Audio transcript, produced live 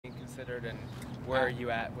considered, and where are you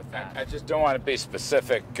at with that? I just don't want to be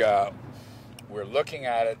specific. We're looking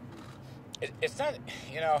at it. It's not,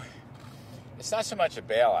 it's not so much a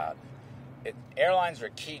bailout. Airlines are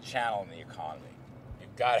a key channel in the economy.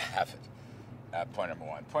 You've got to have it. Point number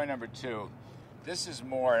one. Point number two, this is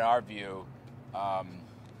more, in our view, a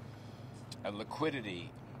liquidity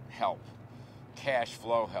help, cash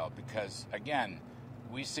flow help, because, again,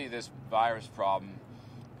 we see this virus problem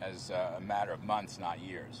as a matter of months, not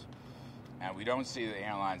years. And we don't see the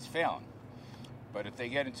airlines failing. But if they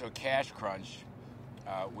get into a cash crunch,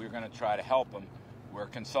 we're going to try to help them. We're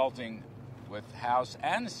consulting with House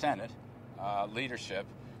and the Senate leadership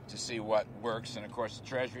to see what works. And, of course, the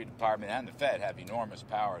Treasury Department and the Fed have enormous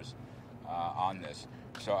powers on this.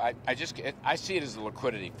 So I see it as a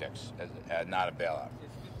liquidity fix, not a bailout.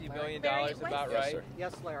 Is $50 million about right? Sir.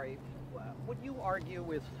 Yes, Larry. Would you argue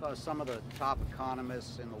with some of the top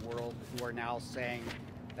economists in the world who are now saying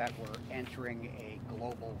that we're entering a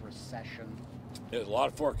global recession? There's a lot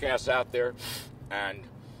of forecasts out there, and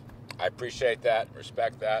I appreciate that,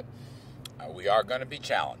 respect that. We are going to be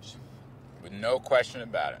challenged, with no question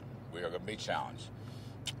about it. We are going to be challenged.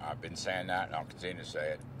 I've been saying that, and I'll continue to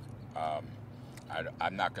say it.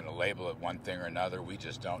 I'm not going to label it one thing or another. We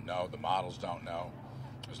just don't know. The models don't know.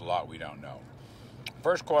 There's a lot we don't know.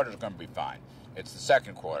 First quarter is going to be fine. It's the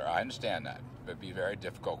second quarter. I understand that. It'll be a very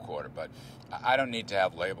difficult quarter, but I don't need to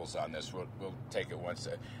have labels on this. We'll take it once.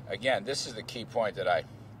 Again, this is the key point that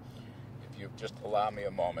if you just allow me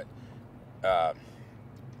a moment.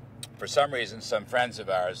 For some reason, some friends of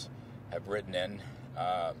ours have written in,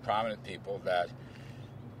 prominent people, that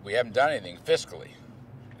we haven't done anything fiscally.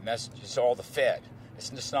 And that's just all the Fed. It's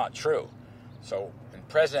just not true. So the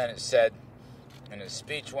President said in his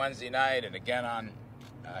speech Wednesday night and again on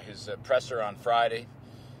his presser on Friday,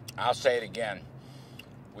 I'll say it again,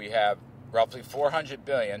 we have roughly $400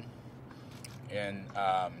 billion in,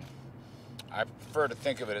 I prefer to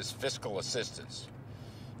think of it as fiscal assistance.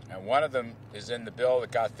 And one of them is in the bill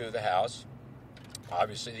that got through the House.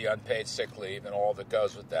 Obviously the unpaid sick leave and all that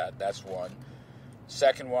goes with that. That's one.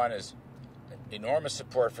 Second one is enormous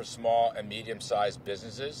support for small and medium-sized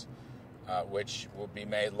businesses, which will be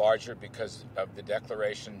made larger because of the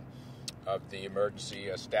declaration of the Emergency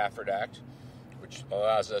Stafford Act, which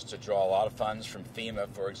allows us to draw a lot of funds from FEMA,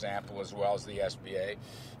 for example, as well as the SBA.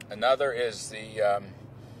 Another is the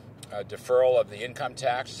deferral of the income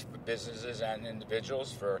tax for businesses and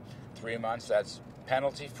individuals for 3 months. That's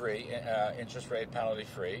penalty-free, interest rate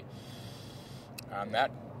penalty-free.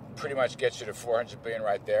 That pretty much gets you to $400 billion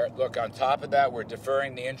right there. Look, on top of that, we're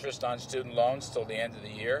deferring the interest on student loans till the end of the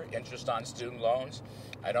year. Interest on student loans.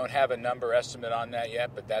 I don't have a number estimate on that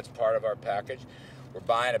yet, but that's part of our package. We're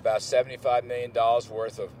buying about $75 million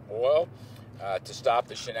worth of oil to stop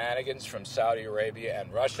the shenanigans from Saudi Arabia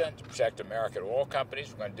and Russia, to protect American oil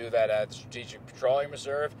companies. We're going to do that at the Strategic Petroleum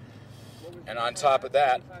Reserve. And on top of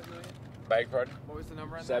that, beg your pardon? What was the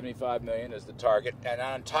number on $75 million is the target. And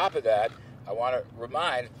on top of that, I want to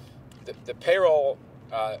remind the payroll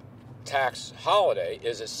tax holiday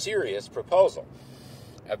is a serious proposal,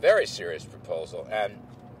 a very serious proposal. And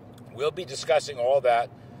we'll be discussing all that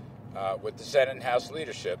with the Senate and House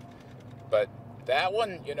leadership. But that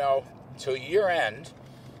one, to year end,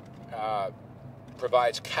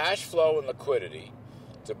 provides cash flow and liquidity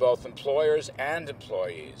to both employers and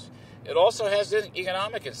employees. It also has an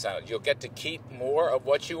economic incentive. You'll get to keep more of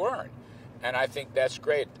what you earn. And I think that's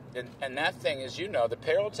great. And that thing, as you know, the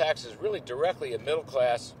payroll tax is really directly a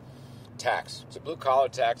middle-class tax. It's a blue-collar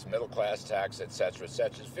tax, middle-class tax, et cetera, et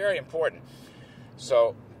cetera. It's very important.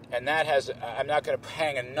 So, and that has, I'm not going to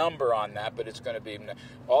hang a number on that, but it's going to be,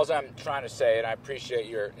 all I'm trying to say, and I appreciate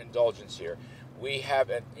your indulgence here, we have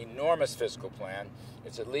an enormous fiscal plan.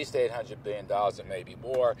 It's at least $800 billion, and maybe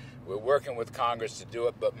more. We're working with Congress to do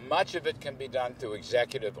it, but much of it can be done through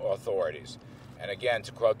executive authorities. And again,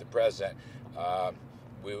 to quote the President,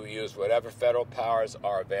 we will use whatever federal powers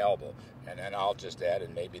are available. And then I'll just add,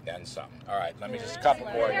 and maybe then some. All right, let me just a couple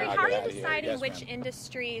more. Larry, and how I'll get are out you of here. deciding Yes, which ma'am.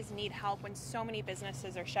 industries need help when so many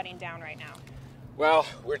businesses are shutting down right now? Well,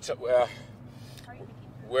 we're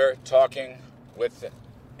talking with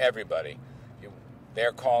everybody.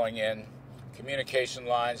 They're calling in, communication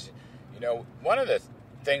lines. One of the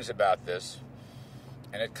things about this,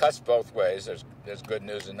 and it cuts both ways, there's good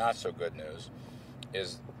news and not so good news,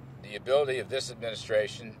 is the ability of this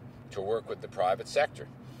administration to work with the private sector.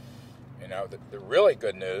 The really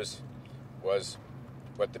good news was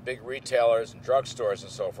what the big retailers and drugstores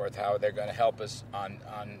and so forth, how they're going to help us on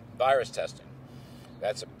virus testing.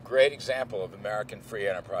 That's a great example of American free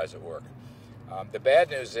enterprise at work. The bad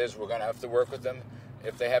news is we're going to have to work with them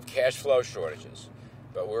if they have cash flow shortages.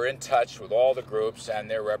 But we're in touch with all the groups and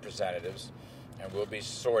their representatives, and we'll be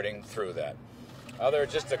sorting through that.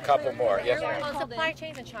 Just a couple more. Yes, ma'am. On supply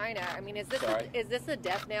chains in China, I mean, is this a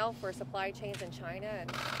death knell for supply chains in China?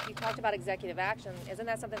 And you talked about executive action. Isn't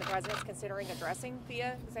that something the president's considering addressing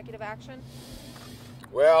via executive action?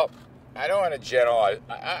 Well, I don't want to generalize.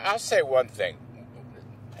 I'll say one thing,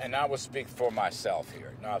 and I will speak for myself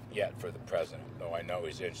here, not yet for the president, though I know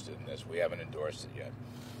he's interested in this. We haven't endorsed it yet.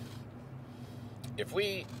 If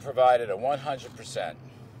we provided a 100%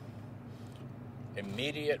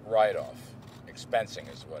 immediate write-off,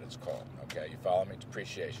 expensing is what it's called, okay? You follow me?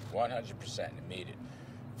 Depreciation, 100% immediate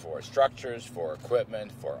for structures, for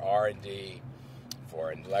equipment, for R&D,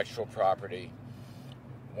 for intellectual property,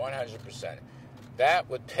 100%. That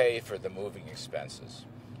would pay for the moving expenses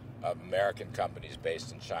of American companies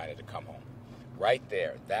based in China to come home. Right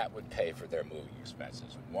there, that would pay for their moving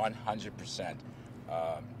expenses, 100%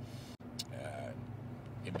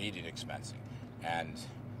 immediate expensing. And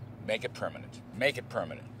make it permanent. Make it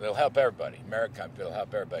permanent. It'll help everybody. American, it'll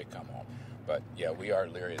help everybody come home. But yeah, we are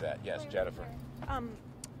leery of that. Yes, Jennifer.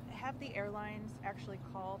 Have the airlines actually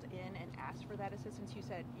called in and asked for that assistance? You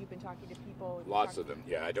said you've been talking to people. Lots of them.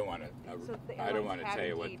 Yeah, I don't want to. So the I don't want to have tell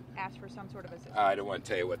you what. Asked for some sort of assistance. I don't want to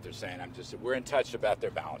tell you what they're saying. We're in touch about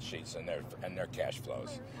their balance sheets and their cash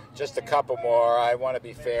flows. Just a couple more. I want to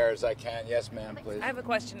be fair as I can. Yes, ma'am, please. I have a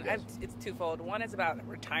question. Yes. It's twofold. One is about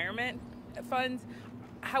retirement funds.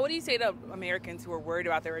 What do you say to Americans who are worried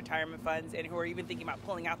about their retirement funds and who are even thinking about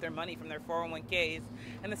pulling out their money from their 401ks?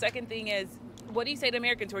 And the second thing is, what do you say to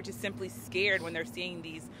Americans who are just simply scared when they're seeing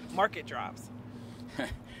these market drops?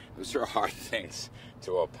 Those are hard things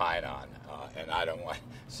to opine on, and I don't want to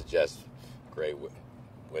suggest great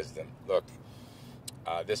wisdom. Look,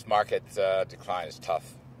 this market decline is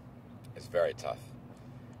tough. It's very tough.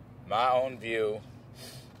 My own view,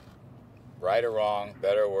 right or wrong,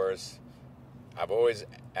 better or worse, I've always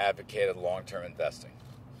advocated long-term investing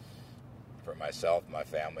for myself, my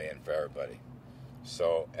family, and for everybody.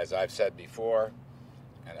 So, as I've said before,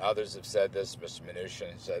 and others have said this, Mr.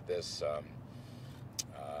 Mnuchin said this,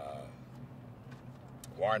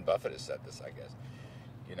 Warren Buffett has said this, I guess.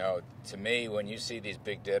 You know, to me, when you see these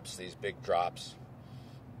big dips, these big drops,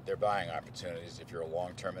 they're buying opportunities if you're a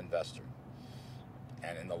long-term investor.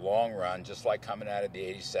 And in the long run, just like coming out of the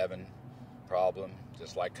 87 problem,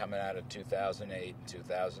 just like coming out of 2008 and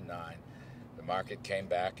 2009, the market came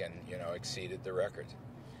back and, exceeded the record.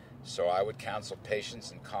 So I would counsel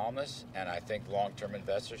patience and calmness, and I think long-term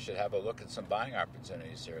investors should have a look at some buying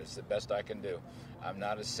opportunities here. It's the best I can do. I'm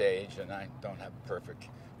not a sage, and I don't have a perfect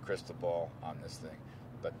crystal ball on this thing,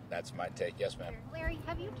 but that's my take. Yes, ma'am. Larry,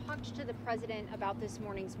 have you talked to the president about this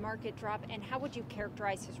morning's market drop, and how would you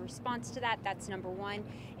characterize his response to that? That's number one.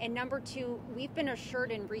 And number two, we've been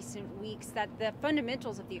assured in recent weeks that the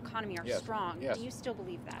fundamentals of the economy are strong. Yes. Do you still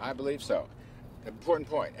believe that? I believe so. Important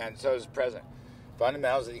point, and so does the president.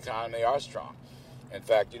 Fundamentals of the economy are strong. In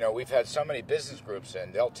fact, we've had so many business groups,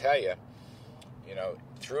 and they'll tell you,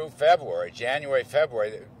 through January,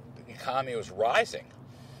 February, the economy was rising.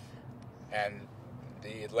 And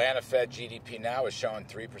the Atlanta Fed GDP now is showing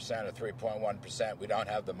 3% or 3.1%. We don't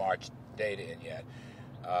have the March data in yet.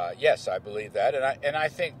 Yes, I believe that. And I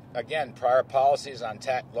think, again, prior policies on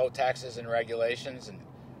low taxes and regulations and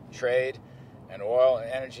trade and oil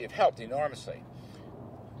and energy have helped enormously.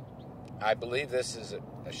 I believe this is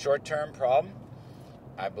a short-term problem.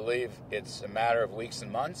 I believe it's a matter of weeks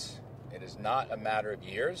and months. It is not a matter of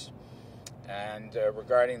years. And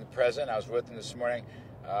regarding the president, I was with him this morning.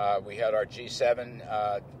 We had our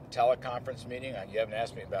G7 teleconference meeting. You haven't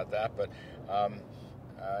asked me about that, but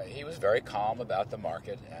he was very calm about the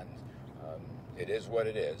market, and it is what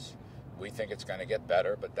it is. We think it's going to get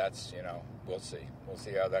better, but that's, we'll see. We'll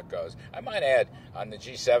see how that goes. I might add, on the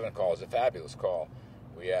G7 call, it was a fabulous call.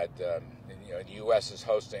 We had, the U.S. is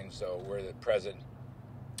hosting, so we're the president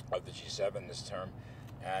of the G7 this term,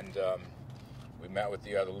 and we met with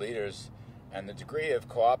the other leaders, and the degree of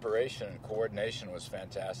cooperation and coordination was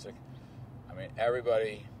fantastic. I mean,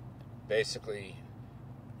 everybody basically,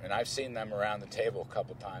 and I've seen them around the table a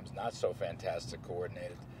couple times, not so fantastic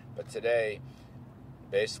coordinated, but today,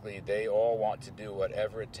 basically, they all want to do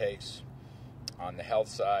whatever it takes on the health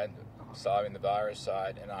side, solving the virus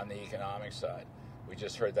side, and on the economic side. We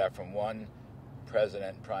just heard that from one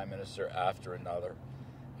president, prime minister after another,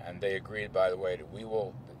 and they agreed, by the way, that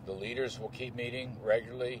the leaders will keep meeting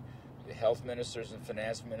regularly. The health ministers and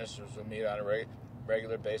finance ministers will meet on a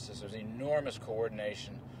regular basis. There's enormous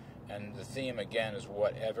coordination, and the theme, again, is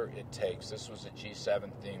whatever it takes. This was a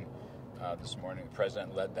G7 theme this morning. The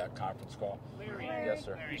president led that conference call. Larry, yes,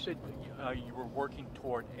 sir. You said you were working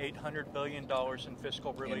toward $800 billion in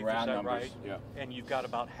fiscal relief. In round is that numbers, right? yeah. And you've got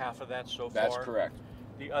about half of that so far? That's correct.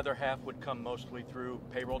 The other half would come mostly through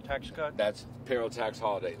payroll tax cut? That's payroll tax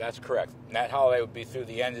holiday. That's correct. And that holiday would be through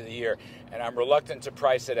the end of the year. And I'm reluctant to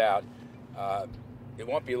price it out. It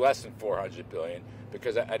won't be less than $400 billion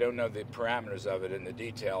because I don't know the parameters of it and the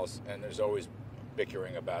details, and there's always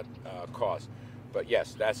bickering about cost. But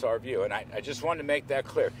yes, that's our view. And I just wanted to make that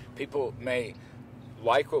clear. People may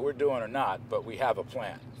like what we're doing or not, but we have a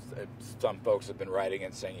plan. Some folks have been writing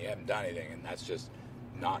and saying you haven't done anything, and that's just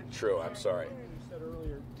not true. I'm sorry.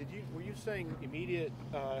 Earlier, were you saying immediate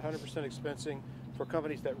 100% expensing for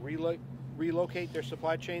companies that relocate their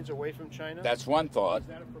supply chains away from China? That's one thought. Is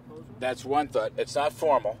that a proposal? That's one thought. It's not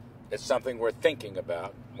formal. It's something we're thinking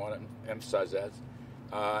about. I want to emphasize that.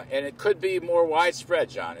 And it could be more widespread,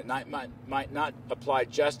 John. It might not apply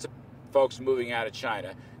just to folks moving out of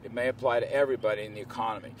China. It may apply to everybody in the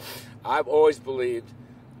economy. I've always believed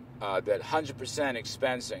that 100%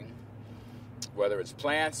 expensing, whether it's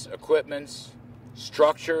plants, equipments,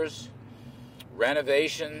 structures,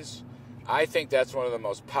 renovations, I think that's one of the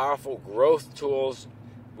most powerful growth tools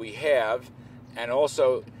we have. And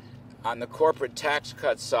also on the corporate tax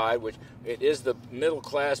cut side, which it is the middle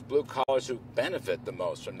class blue collars who benefit the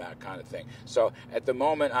most from that kind of thing. So at the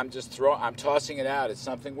moment, I'm tossing it out. It's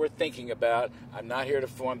something we're thinking about. I'm not here to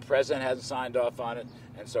form. The president hasn't signed off on it,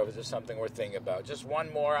 and so it's just something we're thinking about. Just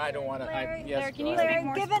one more. I don't want to. Larry, can you Larry,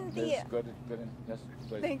 more? given the yes,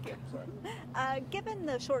 please. Thank you. Sorry. Given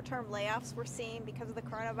the short-term layoffs we're seeing because of the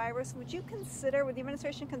coronavirus, would the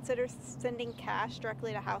administration consider sending cash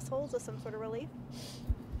directly to households as some sort of relief?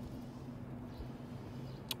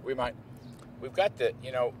 We might. We've got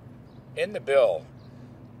in the bill,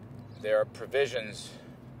 there are provisions,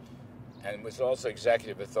 and with also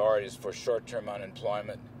executive authorities for short-term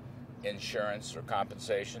unemployment insurance or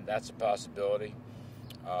compensation. That's a possibility.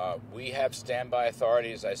 We have standby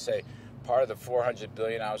authorities. I say part of the $400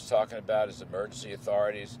 billion I was talking about is emergency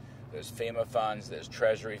authorities. There's FEMA funds. There's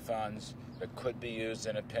Treasury funds that could be used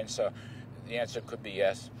in a pinch. So the answer could be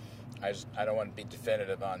yes. I don't want to be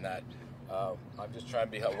definitive on that. I'm just trying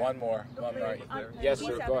to be helpful. One more. Yes,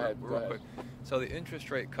 sir. Go ahead. Real quick. So the interest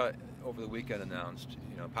rate cut over the weekend announced,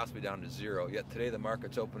 possibly down to zero. Yet today the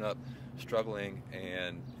markets open up struggling,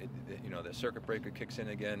 and the circuit breaker kicks in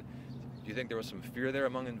again. Do you think there was some fear there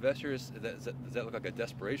among investors? Does that look like a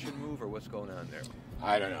desperation move, or what's going on there?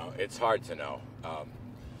 I don't know. It's hard to know.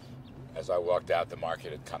 As I walked out, the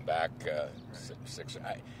market had come back six.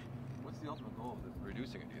 What's the ultimate goal of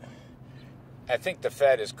reducing it, do you think? I think the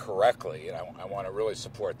Fed is correctly, and I want to really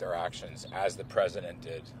support their actions, as the president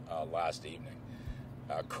did last evening,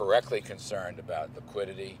 correctly concerned about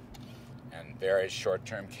liquidity and various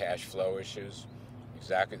short-term cash flow issues,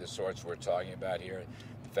 exactly the sorts we're talking about here.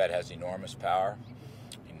 The Fed has enormous power,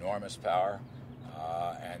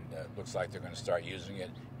 and it looks like they're going to start using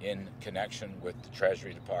it in connection with the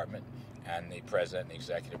Treasury Department and the president and the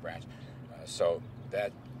executive branch. So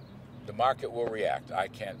that the market will react. I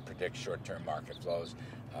can't predict short-term market flows.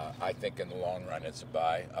 I think in the long run it's a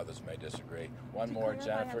buy. Others may disagree. One more,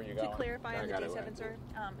 Jennifer, you got to clarify on the G7, sir,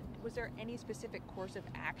 was there any specific course of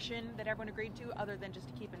action that everyone agreed to other than just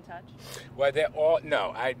to keep in touch? Well,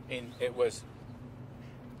 it was,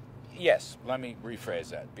 yes, let me rephrase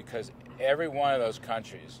that, because every one of those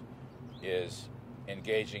countries is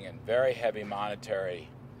engaging in very heavy monetary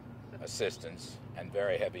assistance and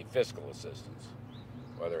very heavy fiscal assistance,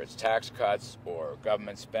 whether it's tax cuts or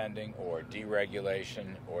government spending or deregulation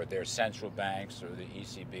or their central banks or the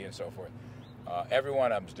ECB and so forth. Every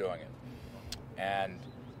one of them's doing it. And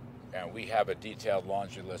we have a detailed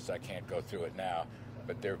laundry list. I can't go through it now,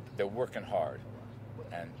 but they're working hard.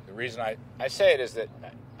 And the reason I say it is that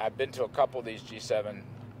I've been to a couple of these G7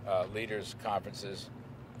 leaders conferences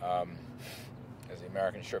as the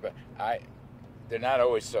American Sherpa. They're not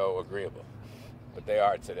always so agreeable, but they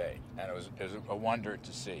are today, and it was a wonder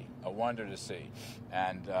to see,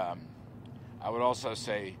 And I would also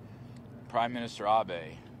say Prime Minister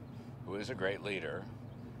Abe, who is a great leader,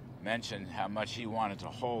 mentioned how much he wanted to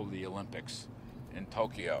hold the Olympics in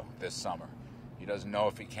Tokyo this summer. He doesn't know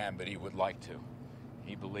if he can, but he would like to.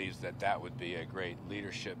 He believes that would be a great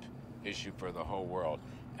leadership issue for the whole world,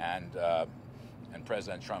 and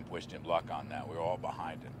President Trump wished him luck on that. We're all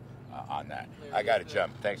behind him on that. I got to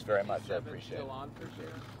jump. Thanks very much. I appreciate it.